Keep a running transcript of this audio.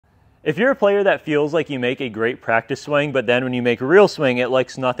If you're a player that feels like you make a great practice swing, but then when you make a real swing, it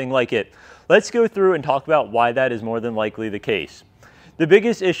looks nothing like it, let's go through and talk about why that is more than likely the case. The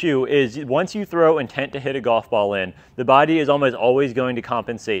biggest issue is once you throw intent to hit a golf ball in, the body is almost always going to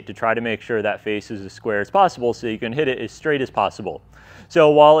compensate to try to make sure that face is as square as possible so you can hit it as straight as possible. So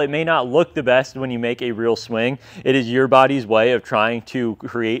while it may not look the best when you make a real swing, it is your body's way of trying to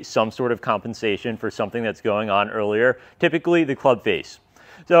create some sort of compensation for something that's going on earlier, typically the club face.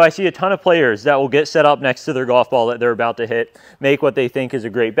 So I see a ton of players that will get set up next to their golf ball that they're about to hit, make what they think is a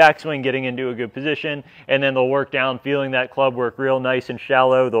great backswing, getting into a good position, and then they'll work down, feeling that club work real nice and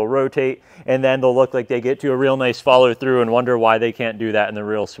shallow. They'll rotate, and then they'll look like they get to a real nice follow through and wonder why they can't do that in the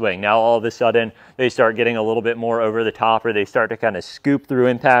real swing. Now all of a sudden, they start getting a little bit more over the top, or they start to kind of scoop through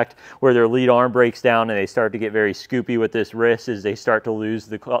impact where their lead arm breaks down and they start to get very scoopy with this wrist as they start to lose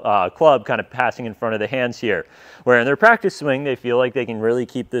the club kind of passing in front of the hands here. Where in their practice swing, they feel like they can really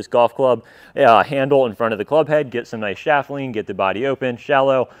keep this golf club handle in front of the club head, get some nice shaft lean, get the body open,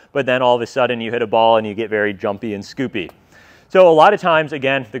 shallow, but then all of a sudden you hit a ball and you get very jumpy and scoopy. So a lot of times,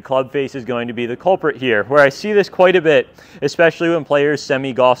 again, the club face is going to be the culprit here, where I see this quite a bit, especially when players send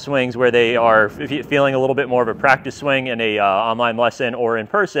me golf swings where they are feeling a little bit more of a practice swing in a online lesson or in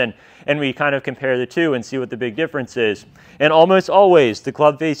person, and we kind of compare the two and see what the big difference is. And almost always, the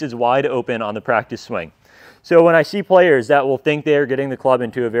club face is wide open on the practice swing. So when I see players that will think they are getting the club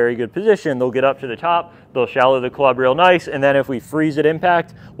into a very good position, they'll get up to the top, they'll shallow the club real nice, and then if we freeze at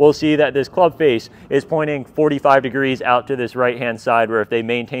impact, we'll see that this club face is pointing 45 degrees out to this right-hand side, where if they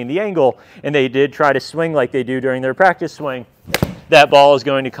maintain the angle and they did try to swing like they do during their practice swing, that ball is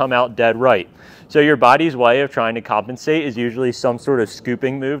going to come out dead right. So your body's way of trying to compensate is usually some sort of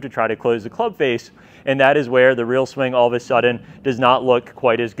scooping move to try to close the club face, and that is where the real swing all of a sudden does not look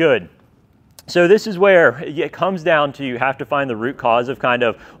quite as good. So this is where it comes down to, you have to find the root cause of kind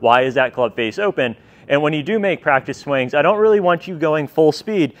of why is that club face open. And when you do make practice swings, I don't really want you going full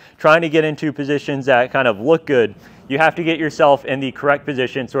speed trying to get into positions that kind of look good. You have to get yourself in the correct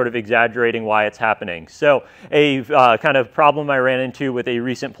position, sort of exaggerating why it's happening. So a kind of problem I ran into with a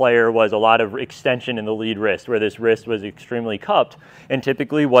recent player was a lot of extension in the lead wrist, where this wrist was extremely cupped. And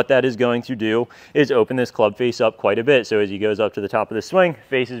typically what that is going to do is open this club face up quite a bit. So as he goes up to the top of the swing,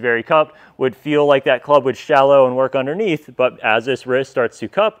 face is very cupped, would feel like that club would shallow and work underneath, but as this wrist starts to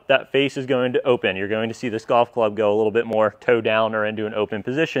cup, that face is going to open. You're going to see this golf club go a little bit more toe down or into an open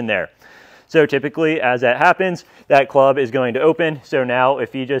position there. So typically, as that happens, that club is going to open. So now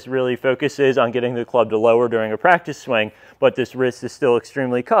if he just really focuses on getting the club to lower during a practice swing, but this wrist is still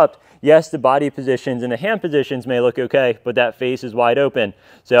extremely cupped, yes, the body positions and the hand positions may look okay, but that face is wide open.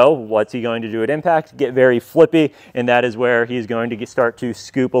 So what's he going to do at impact? Get very flippy, and that is where he's going to start to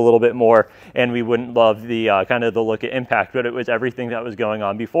scoop a little bit more, and we wouldn't love the kind of the look at impact, but it was everything that was going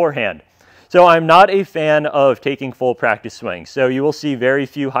on beforehand. So I'm not a fan of taking full practice swings. So you will see very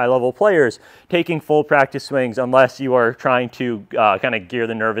few high-level players taking full practice swings unless you are trying to kind of gear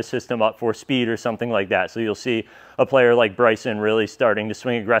the nervous system up for speed or something like that. So you'll see a player like Bryson really starting to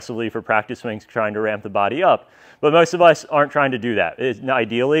swing aggressively for practice swings, trying to ramp the body up. But most of us aren't trying to do that.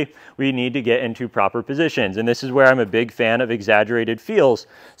 Ideally, we need to get into proper positions. And this is where I'm a big fan of exaggerated feels.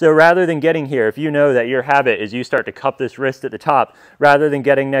 So rather than getting here, if you know that your habit is you start to cup this wrist at the top, rather than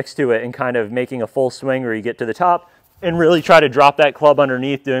getting next to it and kind of making a full swing where you get to the top, and really try to drop that club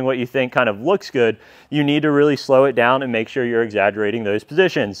underneath doing what you think kind of looks good, you need to really slow it down and make sure you're exaggerating those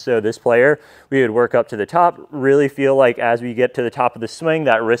positions. So this player, we would work up to the top, really feel like as we get to the top of the swing,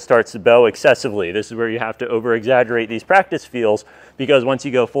 that wrist starts to bow excessively. This is where you have to over-exaggerate these practice feels, because once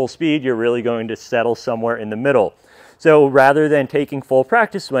you go full speed, you're really going to settle somewhere in the middle. So rather than taking full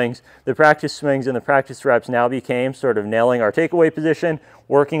practice swings, the practice swings and the practice reps now became sort of nailing our takeaway position,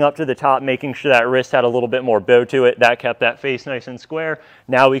 working up to the top, making sure that wrist had a little bit more bow to it. That kept that face nice and square.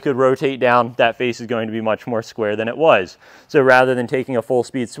 Now we could rotate down. That face is going to be much more square than it was. So rather than taking a full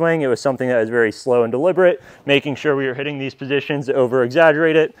speed swing, it was something that was very slow and deliberate, making sure we were hitting these positions,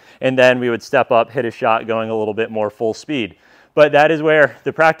 over-exaggerate it, and then we would step up, hit a shot going a little bit more full speed. But that is where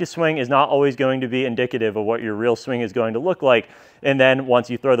the practice swing is not always going to be indicative of what your real swing is going to look like. And then once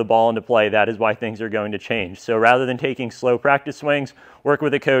you throw the ball into play, that is why things are going to change. So rather than taking slow practice swings, work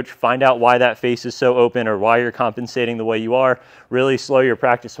with a coach, find out why that face is so open or why you're compensating the way you are. Really slow your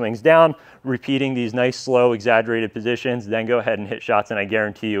practice swings down, repeating these nice, slow, exaggerated positions, then go ahead and hit shots, and I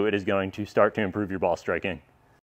guarantee you it is going to start to improve your ball striking.